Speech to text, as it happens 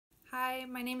Hi,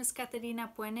 my name is Caterina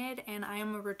Puened and I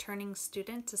am a returning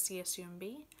student to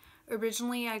CSUMB.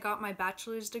 Originally, I got my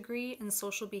bachelor's degree in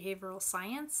social behavioral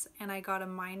science and I got a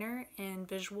minor in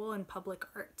visual and public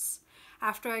arts.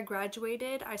 After I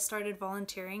graduated, I started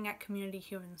volunteering at Community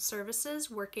Human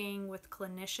Services, working with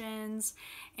clinicians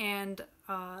and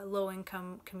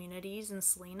low-income communities in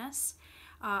Salinas.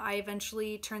 I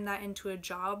eventually turned that into a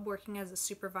job working as a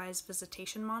supervised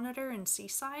visitation monitor in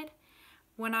Seaside.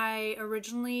 When I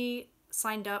originally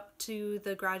signed up to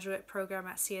the graduate program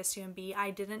at CSUMB, I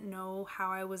didn't know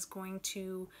how I was going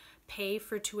to pay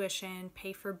for tuition,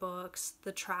 pay for books,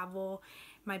 the travel,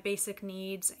 my basic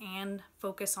needs, and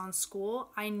focus on school.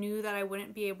 I knew that I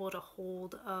wouldn't be able to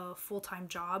hold a full-time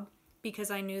job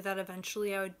because I knew that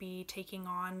eventually I would be taking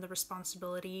on the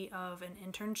responsibility of an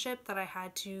internship that I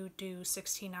had to do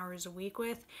 16 hours a week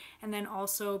with, and then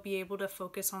also be able to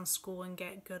focus on school and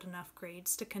get good enough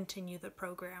grades to continue the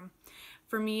program.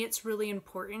 For me, it's really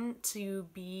important to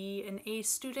be an A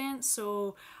student,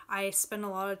 so I spend a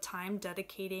lot of time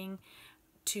dedicating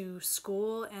to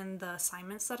school and the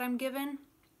assignments that I'm given.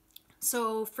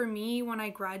 So for me, when I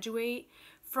graduate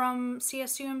from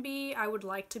CSUMB, I would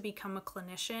like to become a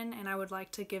clinician and I would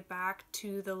like to give back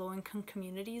to the low-income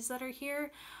communities that are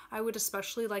here. I would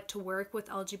especially like to work with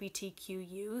LGBTQ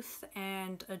youth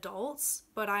and adults,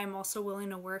 but I'm also willing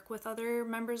to work with other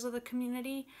members of the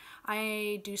community.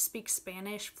 I do speak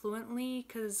Spanish fluently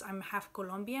because I'm half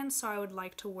Colombian, so I would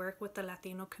like to work with the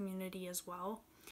Latino community as well.